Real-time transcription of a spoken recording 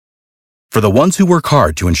For the ones who work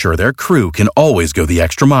hard to ensure their crew can always go the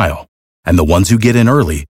extra mile, and the ones who get in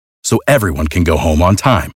early so everyone can go home on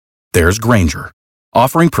time, there's Grainger,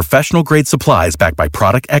 offering professional-grade supplies backed by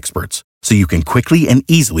product experts so you can quickly and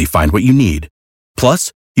easily find what you need.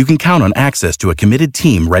 Plus, you can count on access to a committed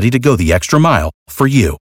team ready to go the extra mile for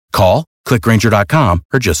you. Call, click Grainger.com,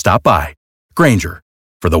 or just stop by. Grainger,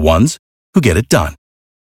 for the ones who get it done.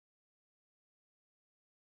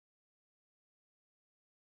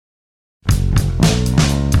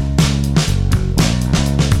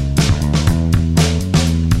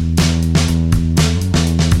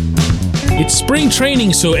 It's spring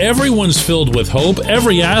training, so everyone's filled with hope.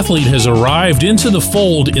 Every athlete has arrived into the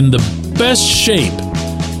fold in the best shape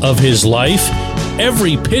of his life.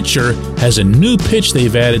 Every pitcher has a new pitch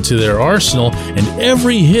they've added to their arsenal, and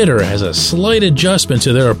every hitter has a slight adjustment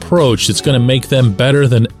to their approach that's going to make them better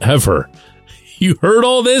than ever. You heard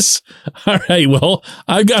all this? All right, well,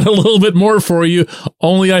 I've got a little bit more for you,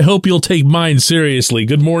 only I hope you'll take mine seriously.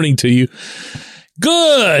 Good morning to you.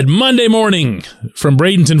 Good Monday morning from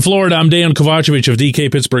Bradenton, Florida. I'm Dan Kovacevic of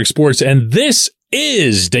DK Pittsburgh Sports, and this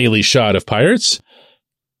is Daily Shot of Pirates.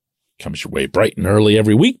 Comes your way bright and early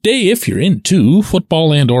every weekday if you're into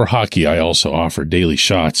football and or hockey. I also offer daily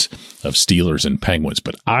shots of Steelers and Penguins,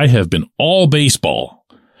 but I have been all baseball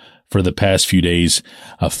for the past few days,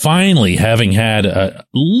 finally having had a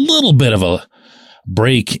little bit of a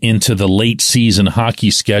break into the late season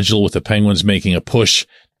hockey schedule with the Penguins making a push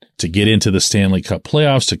to get into the Stanley Cup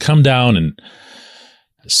playoffs, to come down and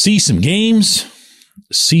see some games,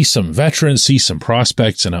 see some veterans, see some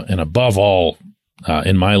prospects, and above all,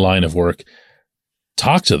 in my line of work,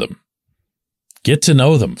 talk to them, get to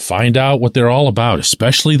know them, find out what they're all about,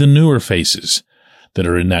 especially the newer faces that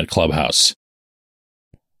are in that clubhouse.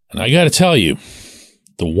 And I got to tell you,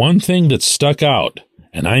 the one thing that stuck out,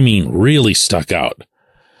 and I mean really stuck out,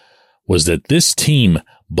 was that this team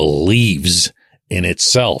believes in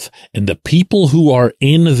itself, and the people who are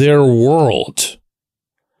in their world,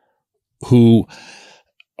 who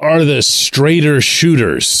are the straighter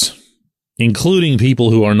shooters, including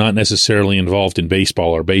people who are not necessarily involved in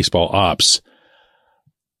baseball or baseball ops,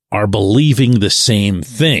 are believing the same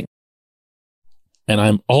thing. And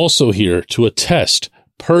I'm also here to attest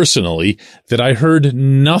personally that I heard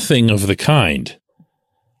nothing of the kind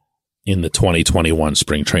in the 2021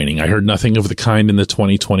 spring training. I heard nothing of the kind in the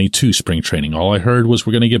 2022 spring training. All I heard was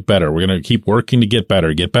we're going to get better. We're going to keep working to get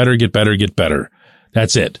better, get better, get better, get better.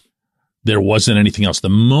 That's it. There wasn't anything else. The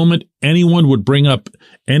moment anyone would bring up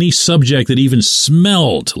any subject that even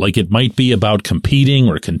smelled like it might be about competing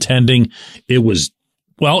or contending, it was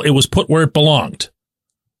put where it belonged,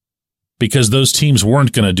 because those teams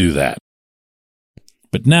weren't going to do that.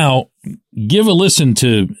 But now, give a listen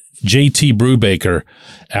to JT Brubaker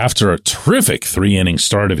after a terrific 3-inning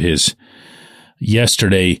start of his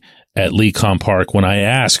yesterday at Lecom Park, when I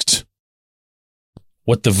asked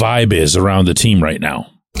what the vibe is around the team right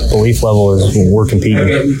now. Belief level is we're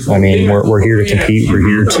competing. I mean, we're here to compete. We're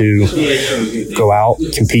here to go out,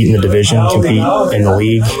 compete in the division, compete in the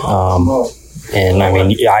league. And I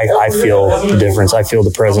mean, I feel the difference. I feel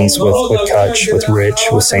the presence with Kutch, with Rich,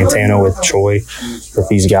 with Santana, with Choi, with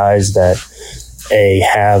these guys that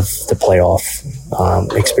have the playoff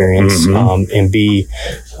experience, and B,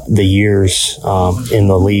 the years in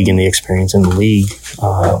the league and the experience in the league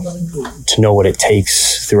to know what it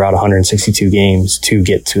takes throughout 162 games to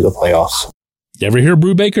get to the playoffs. You ever hear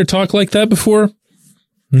Brubaker talk like that before?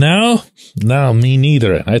 No, me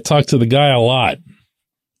neither. I talked to the guy a lot.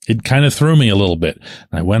 It kind of threw me a little bit.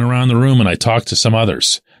 I went around the room and I talked to some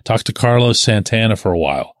others. Talked to Carlos Santana for a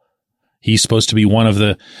while. He's supposed to be one of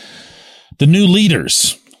the new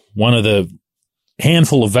leaders, one of the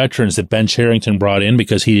handful of veterans that Ben Cherington brought in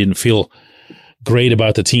because he didn't feel great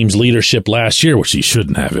about the team's leadership last year, which he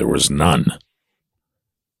shouldn't have. There was none.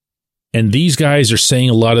 And these guys are saying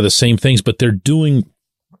a lot of the same things, but they're doing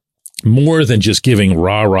more than just giving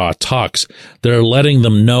rah-rah talks. They're letting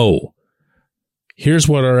them know, here's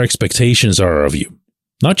what our expectations are of you.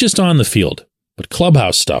 Not just on the field, but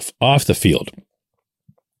clubhouse stuff, off the field.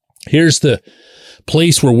 Here's the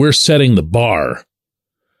place where we're setting the bar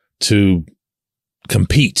to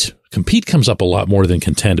compete. Compete comes up a lot more than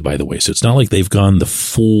contend, by the way. So it's not like they've gone the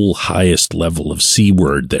full highest level of C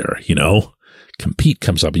word there, you know. Compete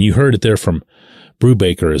comes up, and you heard it there from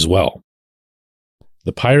Brubaker as well.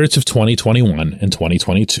 The Pirates of 2021 and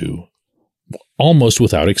 2022, almost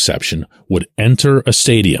without exception, would enter a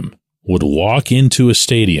stadium, would walk into a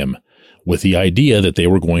stadium with the idea that they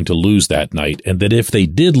were going to lose that night, and that if they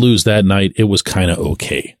did lose that night, it was kind of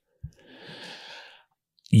okay.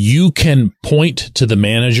 You can point to the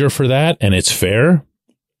manager for that, and it's fair.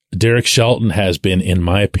 Derek Shelton has been, in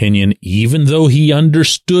my opinion, even though he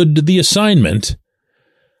understood the assignment,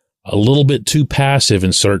 a little bit too passive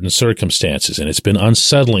in certain circumstances, and it's been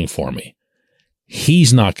unsettling for me.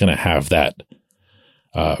 He's not going to have that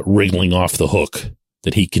wriggling off the hook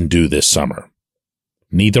that he can do this summer.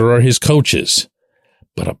 Neither are his coaches.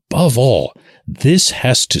 But above all, this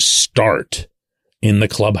has to start in the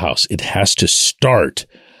clubhouse. It has to start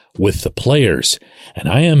with the players. And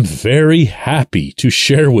I am very happy to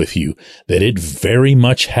share with you that it very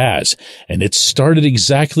much has. And it started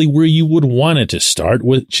exactly where you would want it to start,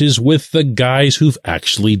 which is with the guys who've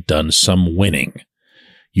actually done some winning.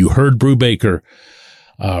 You heard Brubaker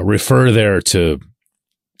refer there to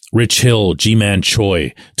Rich Hill, Ji-Man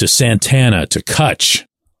Choi, to Santana, to Kutch.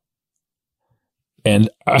 And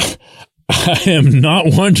I am not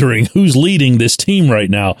wondering who's leading this team right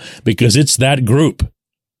now, because it's that group.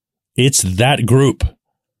 It's that group.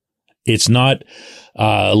 It's not,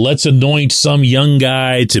 let's anoint some young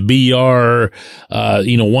guy to be our,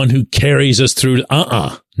 one who carries us through.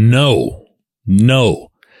 No.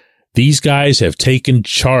 These guys have taken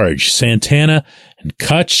charge. Santana and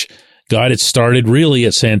Kutch got it started really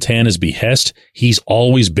at Santana's behest. He's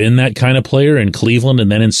always been that kind of player in Cleveland and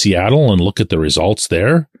then in Seattle, and look at the results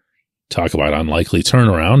there. Talk about unlikely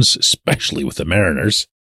turnarounds, especially with the Mariners.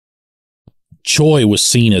 Choi was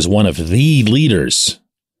seen as one of the leaders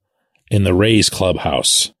in the Rays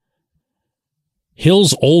clubhouse.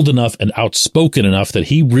 Hill's old enough and outspoken enough that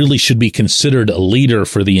he really should be considered a leader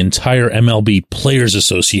for the entire MLB Players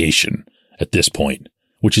Association at this point,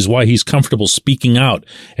 which is why he's comfortable speaking out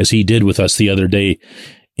as he did with us the other day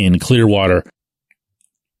in Clearwater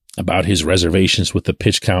about his reservations with the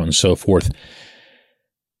pitch count and so forth.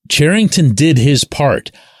 Cherington did his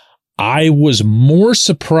part. I was more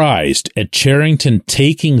surprised at Cherington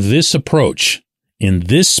taking this approach in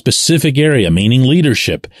this specific area, meaning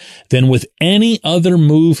leadership, than with any other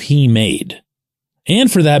move he made.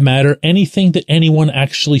 And for that matter, anything that anyone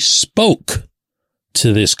actually spoke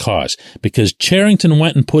to this cause, because Cherington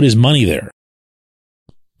went and put his money there.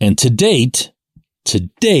 And to date,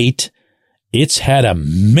 it's had a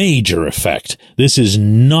major effect. This is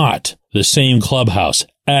not the same clubhouse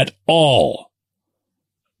at all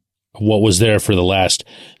what was there for the last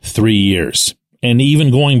 3 years. And even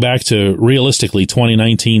going back to, realistically,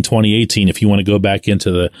 2019, 2018, if you want to go back into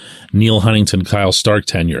the Neil Huntington, Kyle Stark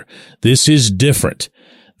tenure, this is different.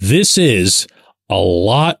 This is a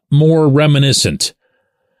lot more reminiscent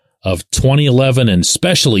of 2011 and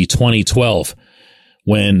especially 2012,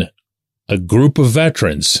 when a group of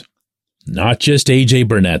veterans, not just A.J.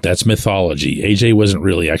 Burnett, that's mythology. A.J. wasn't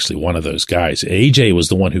really actually one of those guys. A.J. was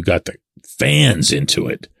the one who got the fans into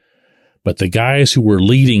it. But the guys who were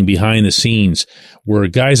leading behind the scenes were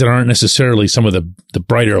guys that aren't necessarily some of the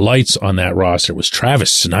brighter lights on that roster. It was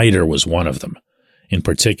Travis Snyder was one of them in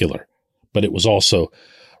particular. But it was also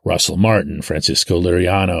Russell Martin, Francisco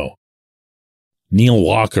Liriano. Neil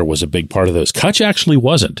Walker was a big part of those. Kutch actually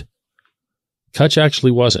wasn't.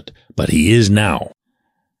 But he is now.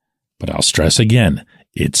 But I'll stress again,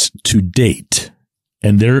 it's to date.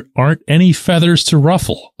 And there aren't any feathers to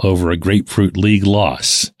ruffle over a Grapefruit League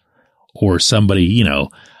loss. Or somebody,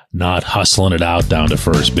 not hustling it out down to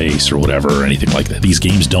first base or whatever or anything like that. These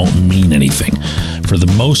games don't mean anything. For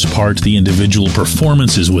the most part, the individual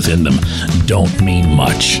performances within them don't mean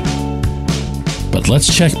much. But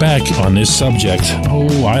let's check back on this subject,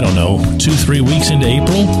 2-3 weeks into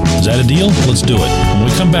April? Is that a deal? Let's do it. When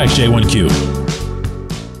we come back, J1Q.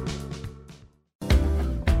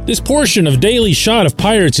 This portion of Daily Shot of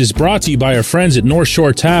Pirates is brought to you by our friends at North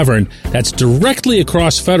Shore Tavern. That's directly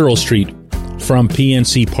across Federal Street from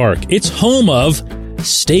PNC Park. It's home of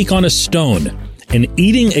Steak on a Stone, an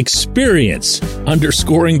eating experience,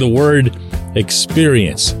 underscoring the word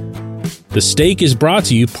experience. The steak is brought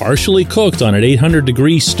to you partially cooked on an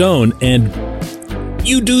 800-degree stone, and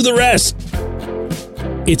you do the rest.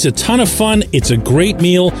 It's a ton of fun, it's a great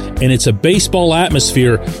meal, and it's a baseball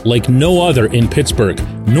atmosphere like no other in Pittsburgh.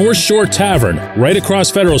 North Shore Tavern, right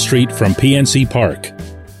across Federal Street from PNC Park.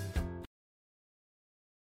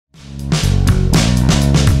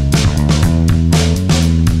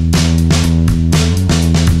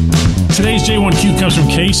 Today's J1Q comes from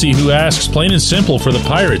Casey, who asks, plain and simple, for the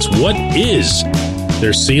Pirates, what is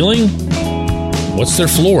their ceiling? What's their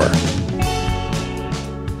floor?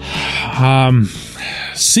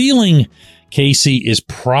 Ceiling, Casey, is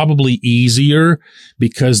probably easier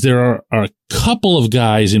because there are a couple of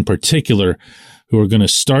guys in particular who are going to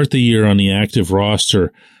start the year on the active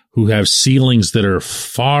roster who have ceilings that are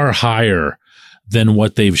far higher than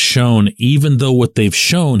what they've shown, even though what they've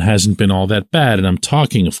shown hasn't been all that bad. And I'm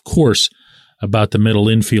talking, of course, about the middle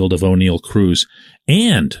infield of O'Neal Cruz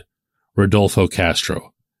and Rodolfo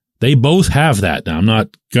Castro. They both have that. Now, I'm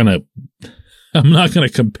not gonna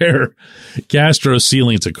compare Castro's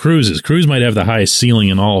ceiling to Cruz's. Cruz might have the highest ceiling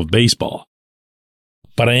in all of baseball.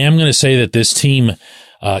 But I am going to say that this team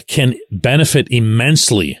can benefit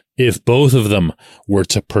immensely if both of them were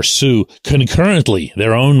to pursue concurrently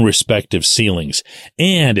their own respective ceilings.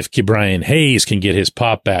 And if Ke'Bryan Hayes can get his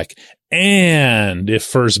pop back, and if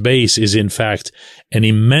first base is in fact an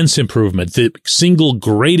immense improvement, the single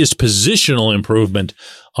greatest positional improvement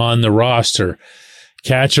on the roster,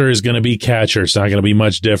 catcher is going to be catcher. It's not going to be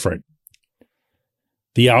much different.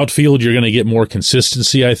 The outfield, you're going to get more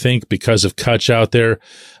consistency, I think, because of Kutch out there.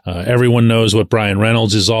 Everyone knows what Brian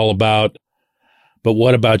Reynolds is all about. But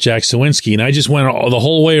what about Jack Suwinski? And I just went the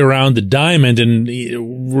whole way around the diamond, and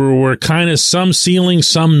we're kind of some ceiling,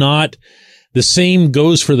 some not. The same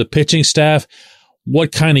goes for the pitching staff.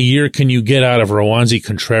 What kind of year can you get out of Roansy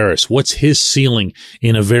Contreras? What's his ceiling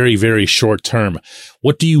in a very, very short term?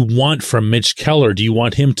 What do you want from Mitch Keller? Do you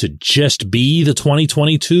want him to just be the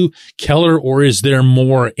 2022 Keller, or is there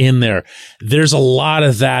more in there? There's a lot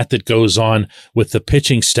of that goes on with the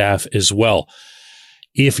pitching staff as well.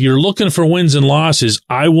 If you're looking for wins and losses,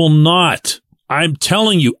 I'm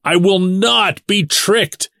telling you, I will not be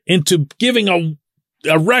tricked into giving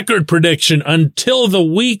a record prediction until the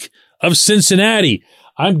week of Cincinnati.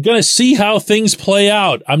 I'm going to see how things play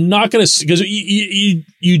out. I'm not going to, because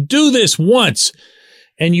you do this once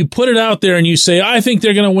and you put it out there and you say, I think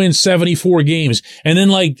they're going to win 74 games. And then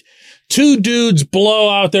like two dudes blow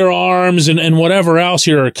out their arms and whatever else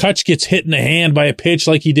here, or Kutch gets hit in the hand by a pitch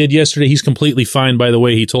like he did yesterday. He's completely fine, by the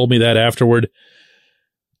way. He told me that afterward.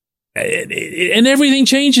 And everything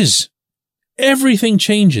changes. Everything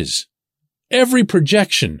changes. Every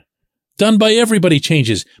projection done by everybody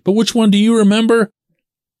changes. But which one do you remember?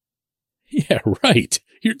 Yeah, right.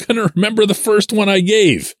 You're going to remember the first one I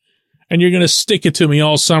gave. And you're going to stick it to me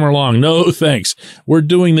all summer long. No, thanks. We're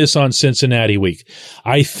doing this on Cincinnati week.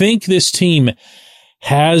 I think this team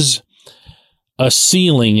has a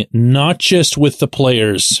ceiling, not just with the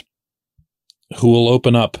players who will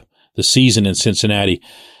open up the season in Cincinnati,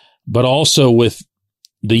 but also with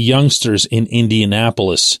the youngsters in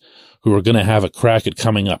Indianapolis who are going to have a crack at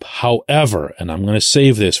coming up. However, and I'm going to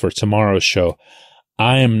save this for tomorrow's show,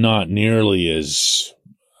 I am not nearly as,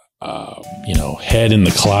 head in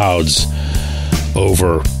the clouds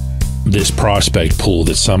over this prospect pool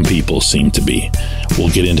that some people seem to be. We'll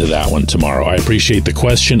get into that one tomorrow. I appreciate the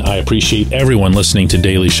question. I appreciate everyone listening to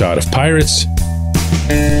Daily Shot of Pirates.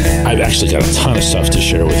 I've actually got a ton of stuff to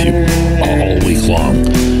share with you all week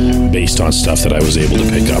long based on stuff that I was able to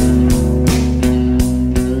pick up.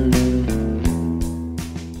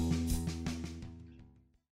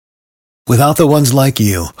 Without the ones like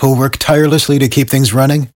you, who work tirelessly to keep things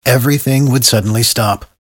running, everything would suddenly stop.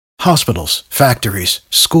 Hospitals, factories,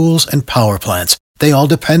 schools, and power plants, they all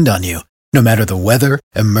depend on you. No matter the weather,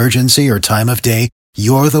 emergency, or time of day,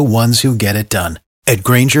 you're the ones who get it done. At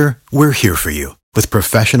Grainger, we're here for you with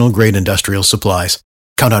professional-grade industrial supplies.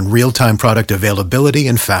 Count on real-time product availability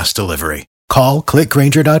and fast delivery. Call, click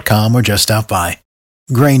Grainger.com, or just stop by.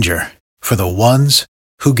 Grainger, for the ones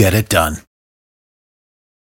who get it done.